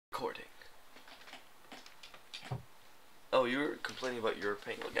recording. Oh, you were complaining about your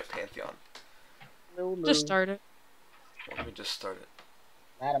paying. Look at Pantheon. No, no. Just start it. Well, let me just start it.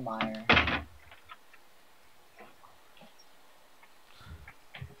 Malzahar.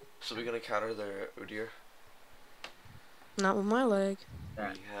 So we're gonna counter their Udyr. Not with my leg. We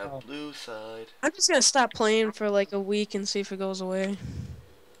have blue side. I'm just gonna stop playing for like a week and see if it goes away.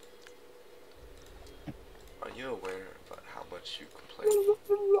 Are you aware about how much you complain?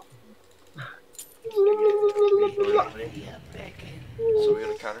 So we're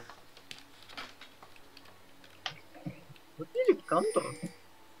gonna counter. What did it come from?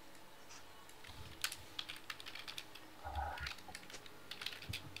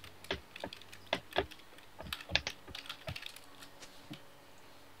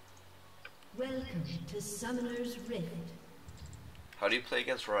 Welcome to Summoner's Rift. How do you play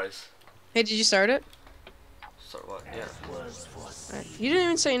against Rise? Hey, did you start it? Start what? Yeah. Right. You didn't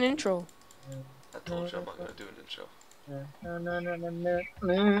even say an intro. I told you I'm not gonna do an intro.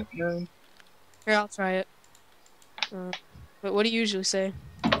 Here, I'll try it. But what do you usually say?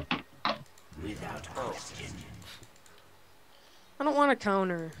 Without question. I don't want to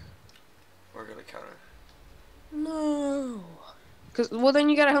counter. We're gonna counter. No. Well, then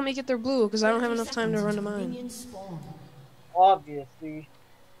you gotta help me get their blue, because I don't have enough time to run to mine. Obviously.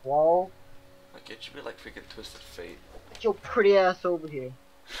 Whoa. Like, it should be like freaking Twisted Fate. Get your pretty ass over here.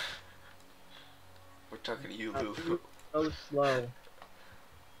 We're talking to you, Lou. So slow.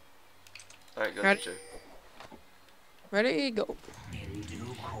 Alright, go, Ready? DJ. Ready, go.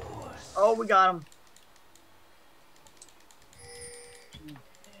 Oh, we got him.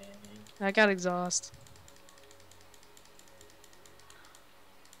 I got exhaust.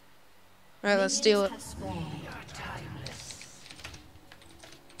 Alright, let's steal it.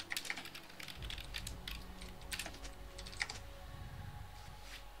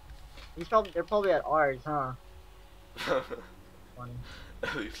 They're probably at ours, huh? Funny.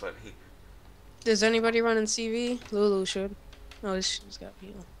 That'd be funny. Does anybody run in CV? Lulu should. Oh, she's got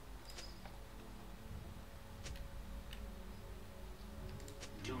heal.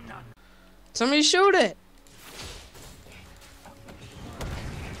 Do not. Somebody shoot it!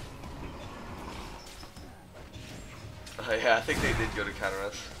 Yeah, I think they did go to counter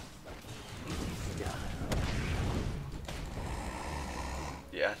us.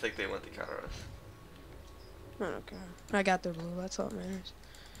 Yeah, I think they went to counter us. I don't care. I got their blue, that's all that matters.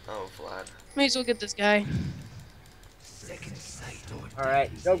 Oh, Vlad. May as well get this guy.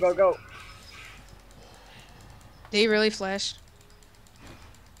 Alright, go, go, go. Did he really flash?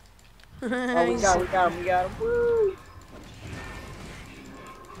 Oh, we got him. Woo!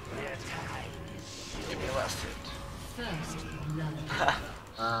 Give me a last hit. First blood.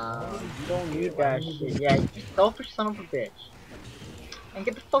 You don't need that shit. Yeah, you selfish son of a bitch. And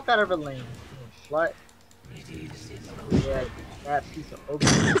get the fuck out of her lane, you slut. Yeah, that piece of oak.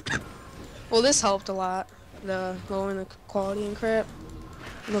 Well, this helped a lot. The lowering the quality and crap.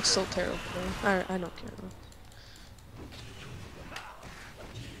 It looks so terrible though. I don't care though.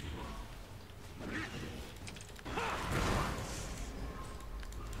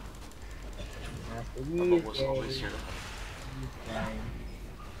 I'm almost always here.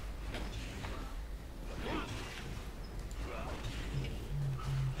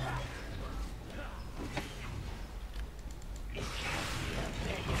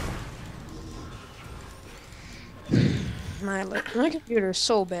 My computer is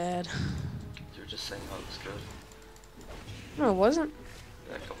so bad. You were just saying how it was good. No, it wasn't.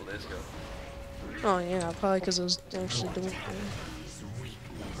 Yeah, a couple days ago. Oh yeah, probably because it was actually doing it.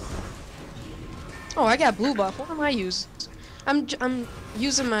 Oh, I got blue buff. What am I using? I'm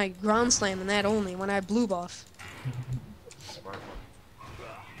using my ground slam and that only when I have blue buff. Smart one.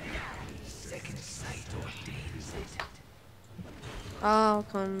 I'll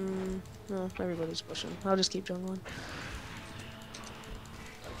come. No, everybody's pushing. I'll just keep jungling.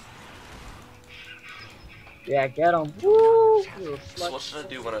 Yeah, get him. Woo! So what should I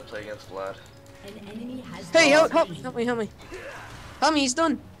do when I play against Vlad? An enemy has Hey, help me! Help me! Help me! Help me! He's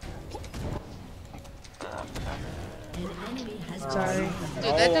done. An enemy has Sorry, dude.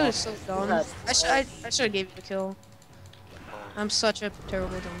 That dude is so dumb. I should have gave you the kill. I'm such a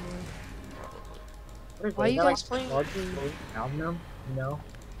terrible jungler. Why are you guys playing? Down them? No.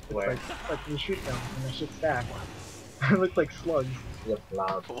 Where? Like you shoot them and the shit stack. It looks like slugs.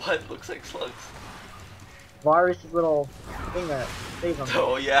 What? Looks like slugs. Varus' little thing that saves them.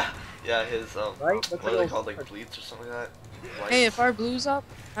 Oh yeah. Yeah, his Right? what are they called, like bleeds or something like that? Hey, if our blue's up,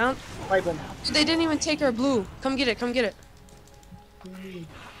 I don't. Pipe them. Dude, they didn't even take our blue. Come get it! Come get it! an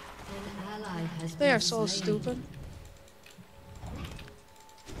ally has They are been so slain. stupid.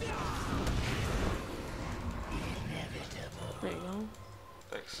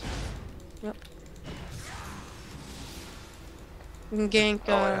 Yep. You can gank,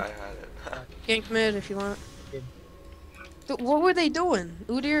 Oh, yeah, I had it. gank mid if you want. Good. What were they doing?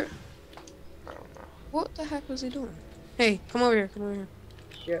 Udyr? I don't know. What the heck was he doing? Hey, come over here, come over here.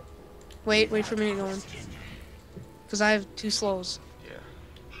 Shit. Wait for me to go in. Cause I have 2 slows. Yeah.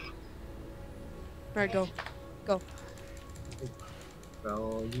 Alright, go. Go.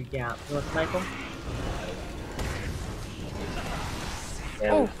 So you got. You want to snipe him?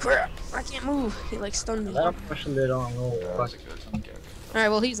 Oh crap! I can't move. He like stunned me. Let him push a little on roll. That was a good game.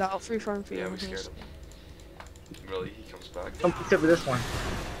 Alright, well he's out. Free farm for you. Yeah, we scared him. Really, he comes back. Come pick up this one.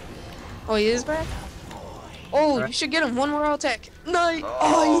 Oh, he is back? Oh, Alright. you should get him. One more attack. Nice. Oh.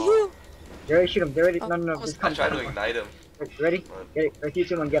 Oh, you healed. Get ready to shoot him. Get ready. Oh, No, no, no. almost- Just I come. tried come, to come. ignite him, Ready? but Get it. Right, you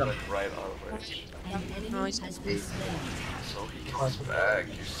two and get him. went right out of range. An enemy Nice. has been slain. So he comes back.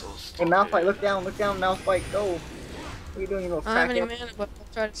 You're so Hey, stupid. Malphite, look down, Malphite, go. What are you doing, you little I don't have any crackhead? mana, but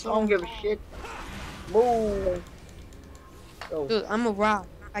I'll try to I slow don't him. give a shit. Move. Go. Dude, I'm a rock.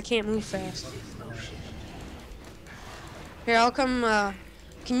 I can't move fast. Here, I'll come,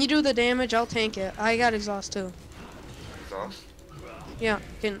 can you do the damage? I'll tank it. I got exhaust too. Exhaust? Yeah,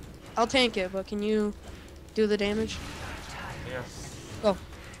 I'll tank it, but can you do the damage? Yeah. Go.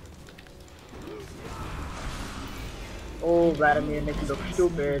 Oh, Vladimir makes you look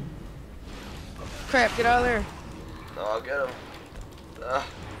stupid. Crap, get out of there. No, I'll get him. No.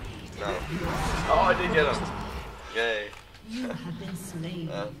 Oh, I did get him. Yay. You have been slain.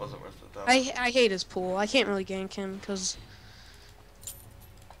 That wasn't worth it though. I hate his pool. I can't really gank him because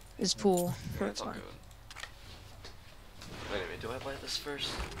his pool. Yeah, That's it's all fine. good. Wait a minute, do I buy this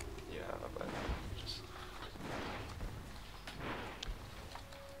first? Yeah, I buy it. Just...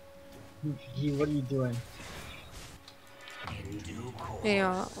 Gee, what are you doing? Hey,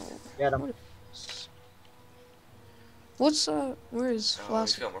 Get him. what's where is Oh, he's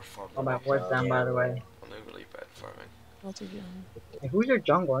Philosophy? got more farm Oh, than my me. voice down, by the way. I'm doing really bad farming. I'll take it. Hey, who's your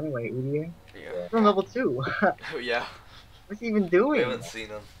jungle anyway, Udyr? Yeah. You're on level 2. Oh, yeah. What's he even We doing? haven't seen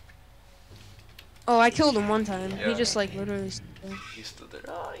him. Oh, I killed him one time. He Yeah. just like literally stood there. He stood there.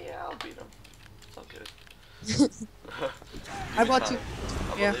 Oh, yeah, I'll beat him. It's all good. I bought two.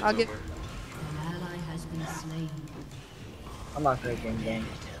 I'm a Yeah, late I'll get- bloomer. An ally has been slain. I'm not great game gang,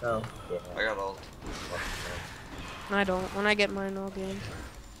 so. I got ult. I don't. When I get mine, I'll game.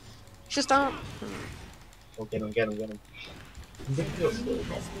 Just stop. Oh, get him, get him, get him. An enemy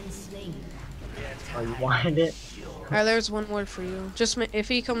has been slain. Oh, you wanted it? Alright, there's one word for you. Just if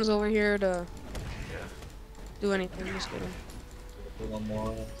he comes over here to Yeah. do anything, just get him. One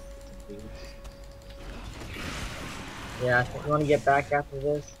more. Yeah, you want to get back after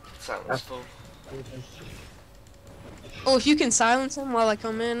this? Silence full. Oh, if you can silence him while I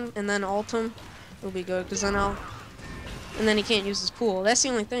come in and then ult him, it'll be good. Cause then and then he can't use his pool. That's the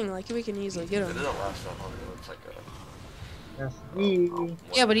only thing. Like we can easily get It him. doesn't last that long though. It's like a. That's me.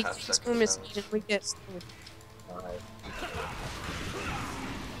 Yeah, but he half keeps second moving his silence. speed and we get stunned.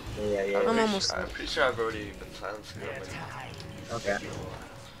 Yeah. I'm pretty almost sure, I'm pretty sure I've already been silencing them. Okay.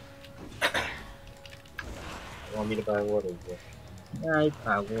 You want me to buy water? Yeah, you can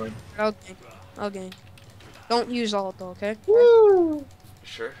buy wood. I'll gank. I'll gank. Don't use ult though, okay? Woo! You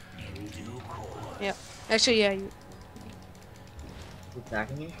sure? Actually, yeah, you. You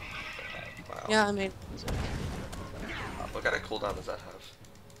attacking me? Wow. Yeah, I mean, What kind of cooldown does that have?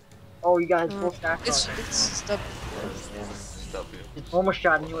 Oh, you got his full stack it's on. stuff. It's W. It's almost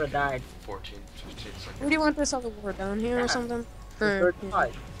shot and you would have died. 14, 15 seconds. Where do you want this other word down here or something? The For third yeah.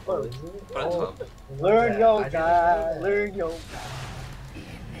 fight. Put it top. Learn yoga. Learn yoga.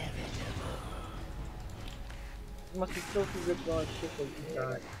 You must be so good on shit that you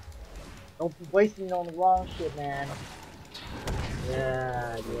got. Don't be wasting it on the wrong shit, man.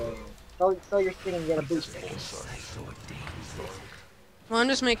 Yeah. Sell your skin and get a boost. Full sucks. Well, I'm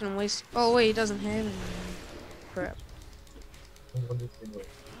just making him waste. Oh wait, he doesn't have any. Crap.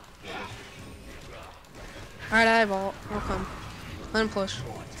 Alright, I have ult. I'll come. Let him push.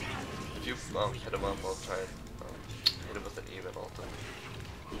 If you hit him up, I'll try and hit him with an even ult.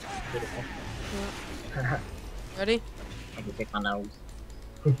 Ready? I can pick my nose.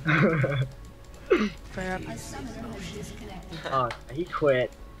 Crap. A summoner has disconnected. Oh, he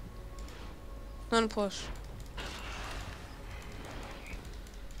quit. Let him push.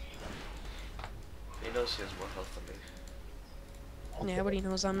 He knows he has more health than me. Yeah, but he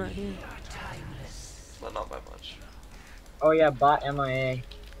knows I'm not here. But not by much. Oh yeah, bot MIA.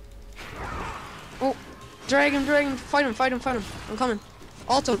 Oh, drag him, fight him. I'm coming.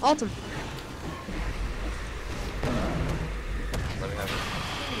 Ult him. Let me have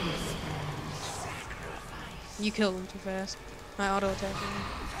it. You killed him too fast. My auto attack him.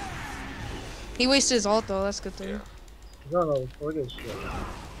 He wasted his ult though, that's a good thing. Yeah. No, no, forget shit.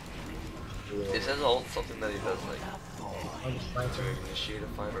 Is his ult something that he does like I'm just to sniping. initiate a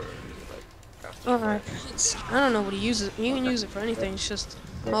fight, or is it like after the Alright, fight? it's, I don't know what he uses. You can use it for anything, it's just,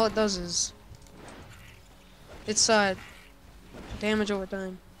 all it does is, it's, damage over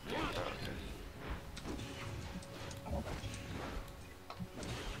time. Oh, okay.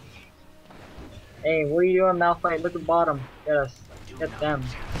 Hey, what are you doing, Malphite? Look at bottom. Get us. Get them.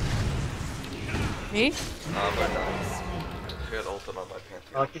 Me? But no. He had ulted on my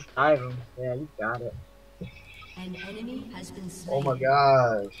Pantheon. Oh, just dive him. Yeah, you got it. An enemy has been slain. Oh my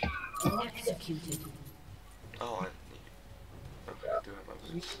gosh. Executed. Oh, I do have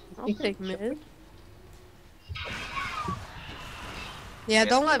my boots. I'll take mid. Yeah,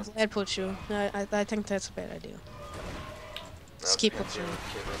 don't let Vlad push you. I think that's a bad idea. Just keep pushing.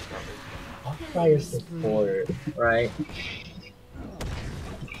 I'll try your support, right?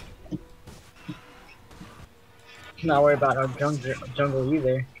 Not worry about our jungle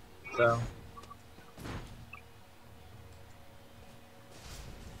either, so.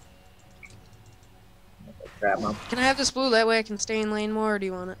 Grab him. Can I have this blue? That way I can stay in lane more, or do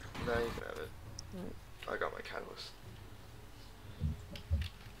you want it? No, you can have it. I got my catalyst.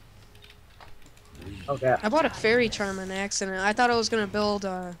 Okay. I bought a fairy charm on accident. I thought I was gonna build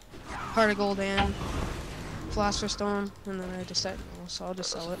Heart of Gold and Philosopher's Stone, and then I decided no, so I'll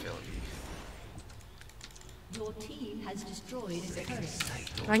just sell it. Your team has destroyed a turret.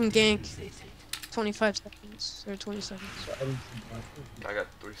 I can gank 25 seconds, or 20 seconds. I got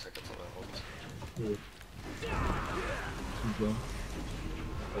 3 seconds on that ult.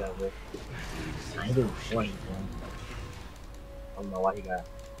 I didn't want it, man. I don't know what he got.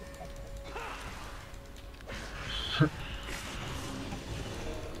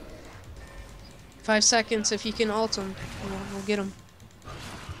 5 seconds, if you can ult him, we'll get him.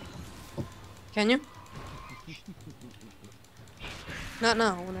 Can you? Not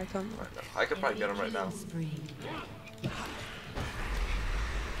now, when I come. Right now. I could probably get him right now.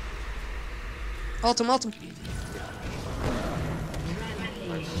 Ult him, ult him.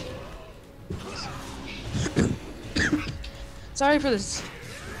 Sorry for this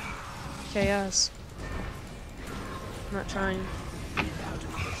chaos. I'm not trying.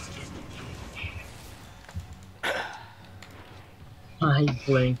 I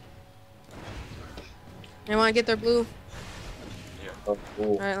blink. They want to get their blue? Oh,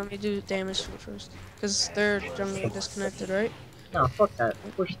 cool. Alright, let me do damage to it first. Because their jungle disconnected, right? No, fuck that.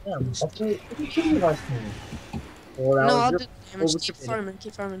 Push them. That's what you kidding me last time. Well, that No, was I'll your do damage. Keep overthinking. farming,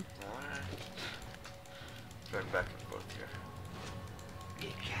 keep farming. Alright. Going back and forth here.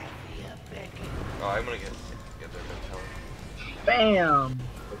 Oh, I'm gonna get their mentality. Bam!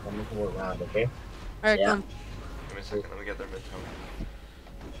 I'm looking more around, okay? Alright, Yeah. come. Give me a second, let me get their mentality.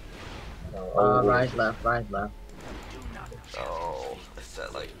 Rise left, rise left. Oh, it's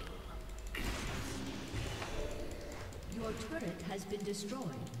that like. Your turret has been destroyed.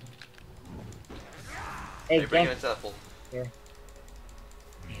 Hey, bring gang. it to apple. Here.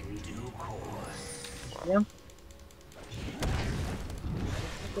 Wow. Yeah.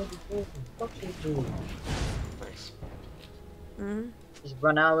 Thanks. Mm-hmm. Just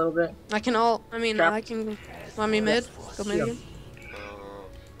run out a little bit. I can ult. I mean, Trap. I can. Want me mid? Go mid again?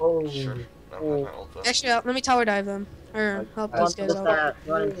 Oh. Sure. I don't have my ult though. Actually, let me tower dive them. Or help these guys out.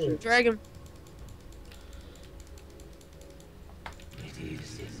 Drag him. It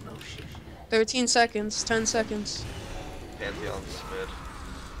is in motion. 13 seconds. 10 seconds. Pantheon's mid.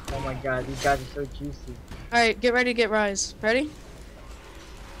 Oh my god, these guys are so juicy. Alright, get ready to get Rise. Ready?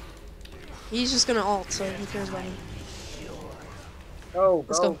 He's just gonna ult, so who cares about him? Go,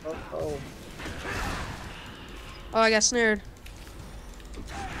 Let's go, go. go, go. Oh, I got snared.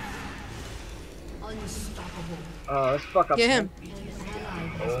 Unstoppable. Oh, let's fuck up. Get him. An ally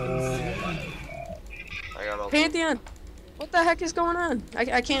has been slain. I got ult. Pantheon! What the heck is going on?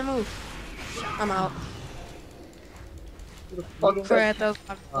 I can't move. I'm out. Who the fuck is Crap, that?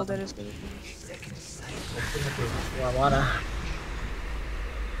 that was that is good. Well, I wanna.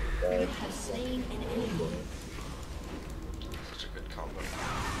 You have slain an enemy. Such a good combo.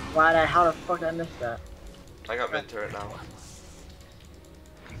 How the fuck did I miss that? I got mid turret now.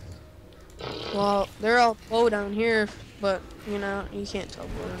 Well, they're all low down here, but, you know, you can't tell.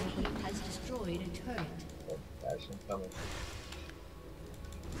 Your team has destroyed a turret.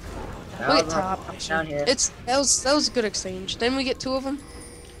 Look at top. Down here. That was a good exchange. Didn't we get 2 of them?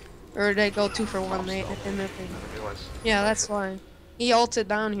 Or did they go 2 for 1? They in their thing. I realized. Yeah, that's why. He ulted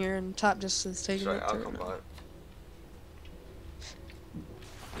down here, and top just is taking Sorry, it. I'll come by.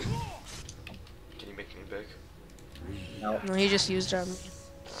 Can you make me big? No. No, he just used on me.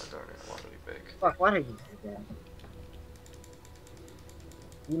 Oh, darn it, I want to be big. Fuck, why did you do that?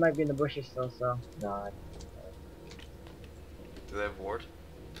 You might be in the bushes still, so. God. Do they have ward?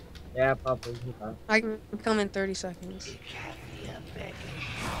 Yeah, probably. Yeah. I can come in 30 seconds.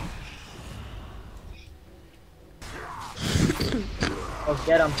 Oh,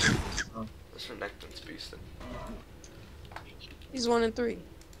 get him. Oh. This Renekton's beasting. He's 1 and 3.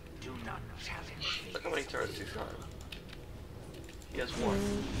 Look how many turrets he's got. He has one.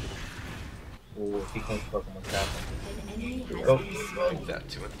 Ooh, if he comes Pokemon Trap. An enemy has Go. been slain. Like that,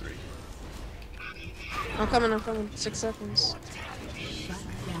 2 and 3. I'm coming. 6 seconds. Shut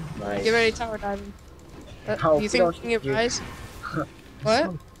down. Nice. Get ready, tower diving. Oh, you think we can get you- Rise? What?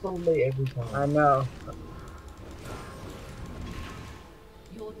 I'm so late every time. I know.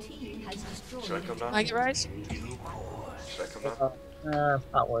 Your team has destroyed. Should I come down? I get Rise? Should I come down?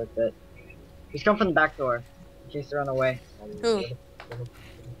 It's not worth it. Just come from the back door. In case they run away. Who?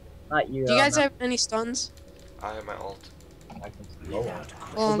 Not you. Do you guys no. have any stuns? I have my alt. I can slow him.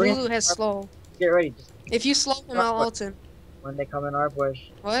 Well, bring Lulu has slow. Get ready. Just If you slow him, I'll ult him. when they come in our bush.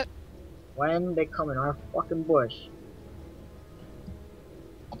 What? When they come in our fucking bush.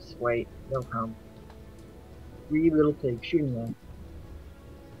 Just wait. They'll come. 3 little pigs shooting them.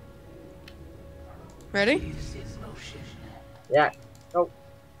 Ready? Yeah. Go.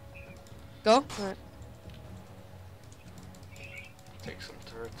 Go? Alright. Take some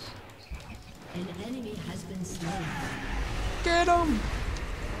turrets. An enemy has been slain. Get him!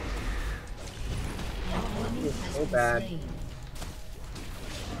 An enemy has So been bad. slain.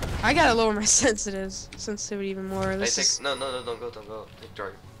 I gotta lower my sensitivity even more. Hey, This take. is No, don't go. Take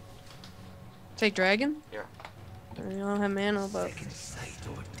Dragon. take dragon. Yeah. I don't have mana, but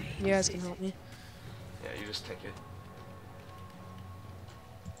you guys can help me. Yeah, you just take it.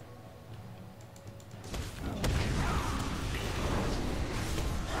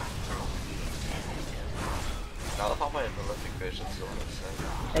 Now, if my malefic vision still on the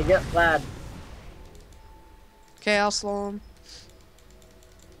side. Hey, get Vlad. Okay, I'll slow him.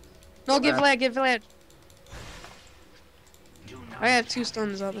 No, get Vlad, get Vlad. I have 2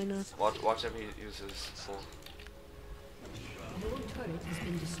 stuns up right now. Watch him use his full. Your turret has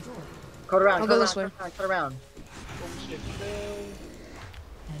been destroyed. Cut around. I'll Cut go around. this way. Cut around.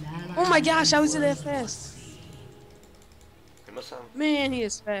 An ally Oh my gosh, how is it has that been fast? He must have. Man, he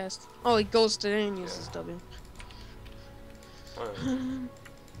is fast. Oh, he ghosted and uses W. Oh,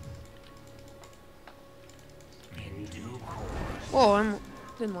 Oh, I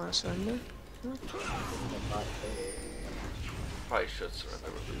didn't want to surrender. probably should surrender.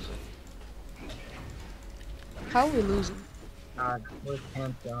 We're losing. How are we losing? God, where's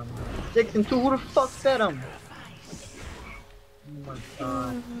Pantheon? 6 and 2. Who the fuck said him? Oh my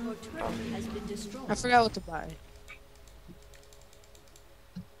god. Your turret has been destroyed. I forgot what to buy.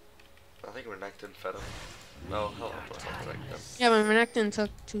 I think Renekton fed him. No, hell, I'm Renekton. Yeah, but Renekton took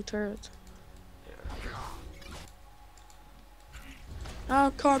 2 turrets. Yeah.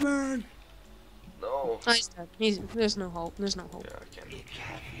 Oh, Carmen! No. Oh, he's dead. There's no hope. There's no hope. Yeah, I can't.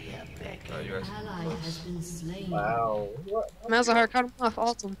 An You guys. ally has been slain. Wow. Malzahar, cut him off.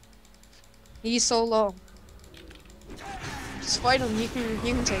 Ult him. He's so low. Just fight him. You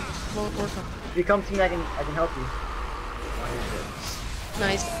can take him. We'll work on him. If you come to me, I can help you.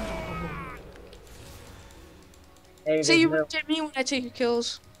 Nice. Hey, See, you there's rage at me when I take your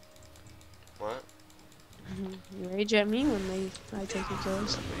kills. What? You rage at me when I take your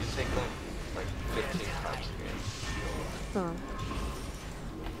kills. But you take them like 15 times a game. Oh.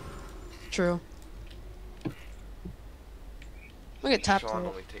 True. Look at top Sean turret.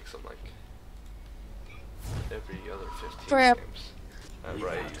 only takes them like every other 15 Crap. games. And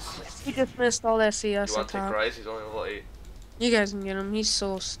Rise. He just missed all that CS You at want to take top. Rise? He's only level 8. You guys can get him. He's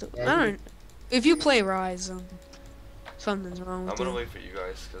so stupid. Yeah, I don't. If you play Rise, something's wrong I'm with gonna you. wait for you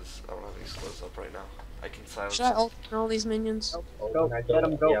guys because I don't have any slows up right now. I can silence. Should I ult all these minions? Go, get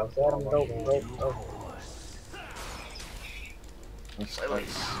him, go, get him, go.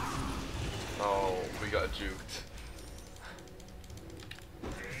 Silence. Oh, we got juked.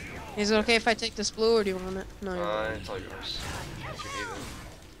 Is it okay if I take this blue, or do you want it? No. you don't. It's all yours. If you need it.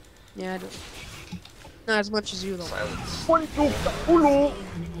 Yeah, I do. Not as much as you though. Silence. One, two, uno. An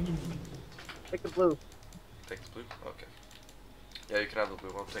enemy. Take the blue. Take the blue? Okay. Yeah, you can have the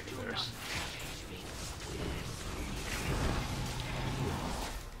blue. I'm taking theirs.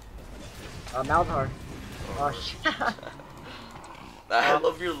 Malzahar. Oh shit. I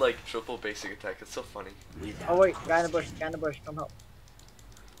love your like triple basic attack. It's so funny. Oh wait, guy in the bush, come help.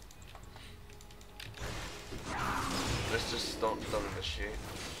 Let's just don't initiate.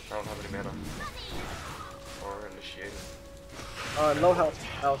 I don't have any mana. Or initiate. Low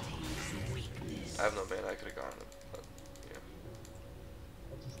health. I have no mana, I could have gotten him. But, yeah.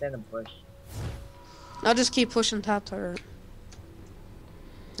 Let's just stand and push. I'll just keep pushing top turret.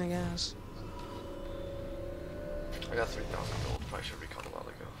 I guess. I got 3,000 gold. Probably should have recalled a while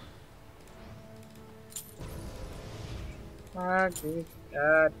ago. I just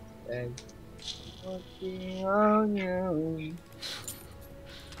got a working on you.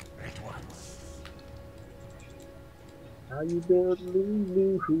 At once. How you build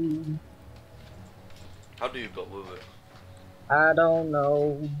Lulu? How do you build Lulu? I don't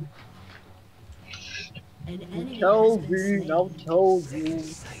know. An enemy Told has been me, no slain. told you.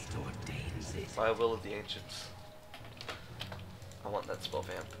 Sight ordains it. By will of the ancients. I want that spell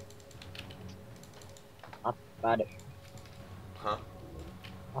vamp. I got it. Huh?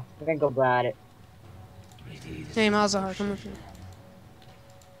 I think I got it. It is Hey, Malzahar, come with me.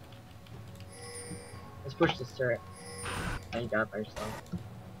 Let's push this turret. You got it by yourself.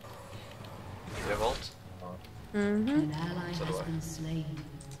 You have ult? Mm-hmm. An ally So do has I. been slain.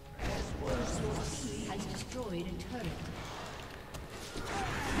 Has destroyed a turret.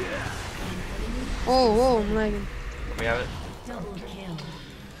 Oh, whoa, I'm lagging. Let me have it. Double kill.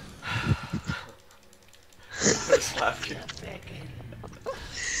 Slap you.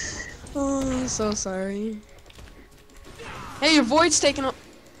 Oh, I'm so sorry. Hey, your void's taking up.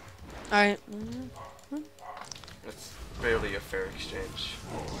 Alright. It's barely a fair exchange.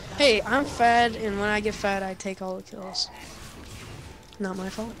 Hey, I'm fed, and when I get fed, I take all the kills. Not my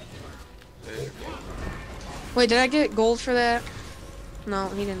fault. Wait, did I get gold for that? No,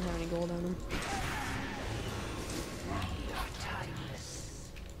 he didn't have any gold on him.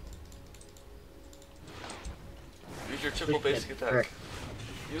 Use your triple basic attack.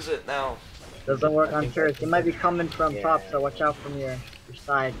 Use it now. Doesn't work on turrets. They might be coming from top, so watch out from your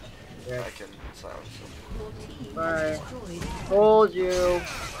side. Yeah. I can silence them. Your team Sorry. has destroyed a Told you.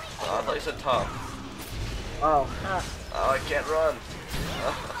 Oh, I thought you said top. Oh, Oh, I can't run.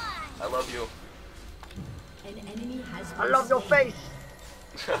 I love you. An enemy has been I love your slain.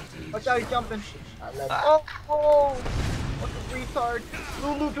 face. Watch out, he's jumping. I love oh, what a retard.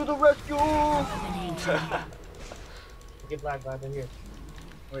 Lulu to the rescue. Dominating. Get black guys in here.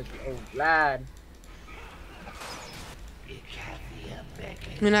 Where's the old lad?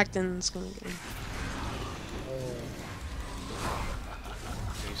 I mean, Acton's gonna get him.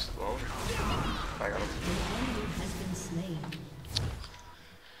 He's slow. I got him. An enemy has been slain.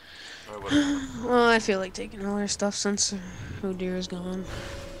 Alright, whatever. Well, I feel like taking all their stuff since Udyr is gone.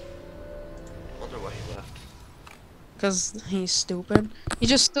 Wonder why he left. Because he's stupid. He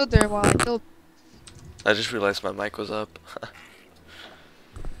just stood there while I killed. I just realized my mic was up.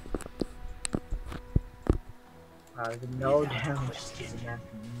 There's no damage.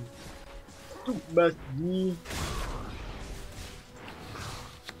 Must be.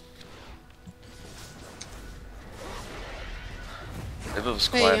 If it was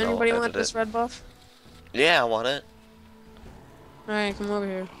Hey, quiet, I'll anybody want edit this it. red buff? Yeah, I want it. Alright, come over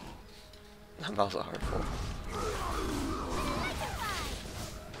here. That was a hard pull.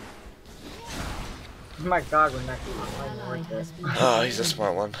 Oh my god, we're not Ally worth it. has been Oh, he's a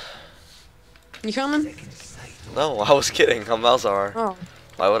smart one. You coming? No, I was kidding. I'm Malzahar. Oh,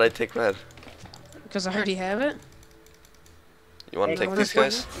 Why would I take red? because I already have it? You want to Hey, take come these on,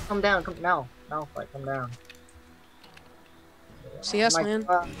 guys? Come down, come now. Now, fight, come down. CS, My man.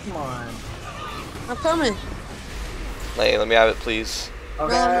 God, come on. I'm coming. Hey, let me have it, please.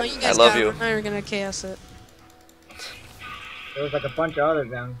 Okay. No, no, you guys love got it. you. I'm not even gonna chaos it. There was like a bunch of other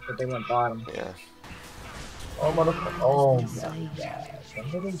them, but they went bottom. Yeah. Oh, motherfucker. Oh, been slain. yeah.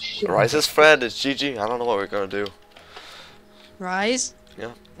 I'm living shit. Rise is fed. It's GG. I don't know what we're gonna do. Rise?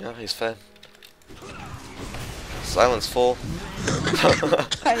 Yeah, he's fed. Silence full.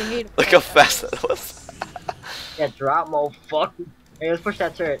 I hate it. Look how fast that was. Yeah, drop motherfucker. Hey, let's push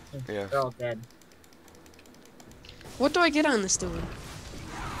that turret. Yeah. They're all dead. What do I get on this dude?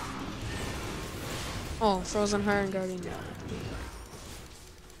 Oh, Frozen Heart and Guardian.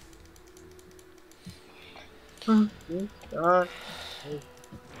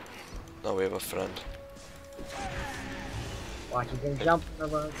 No, we have a friend. Watch, he's gonna jump in the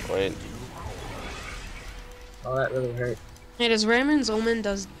bug. Wait. Oh, that really hurt. Hey, does Ramon's Omen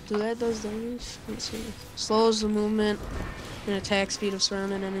does damage? Let's see. Slows the movement and attack speed of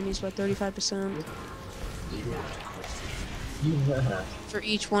surrounding enemies by 35%. For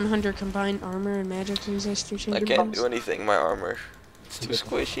each 100 combined armor and magic resistance. I can't do anything. My armor. It's too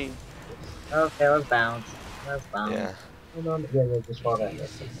squishy. Okay, let's bounce. Let's bounce. Yeah. Hold on. Yeah, just fall that.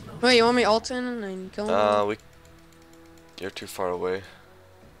 Wait, you want me ulting and kill him? You're too far away.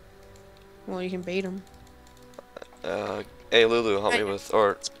 Well, you can bait him. Hey Lulu, help me Hey. with,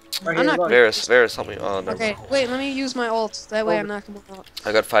 or Right I'm here, not look. Varus, help me. Oh, never Okay, mind. wait, let me use my ult. That way I'm not coming out.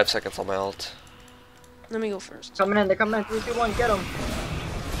 I got 5 seconds on my ult. Let me go first. Coming in, they're coming in. 3, 2, 1, get them.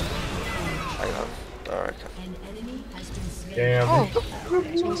 I got him. Alright. An enemy has been slain. Damn. Oh,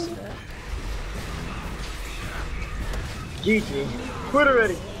 just wasted that. GG. Quit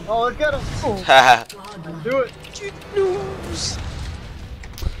already. Oh, let's get him. Oh, Haha. Do it. news.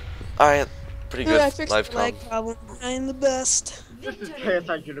 Alright. Pretty good I fixed live the lag com. problem. I am the best. This is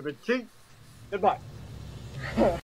KSI Junior T. Goodbye.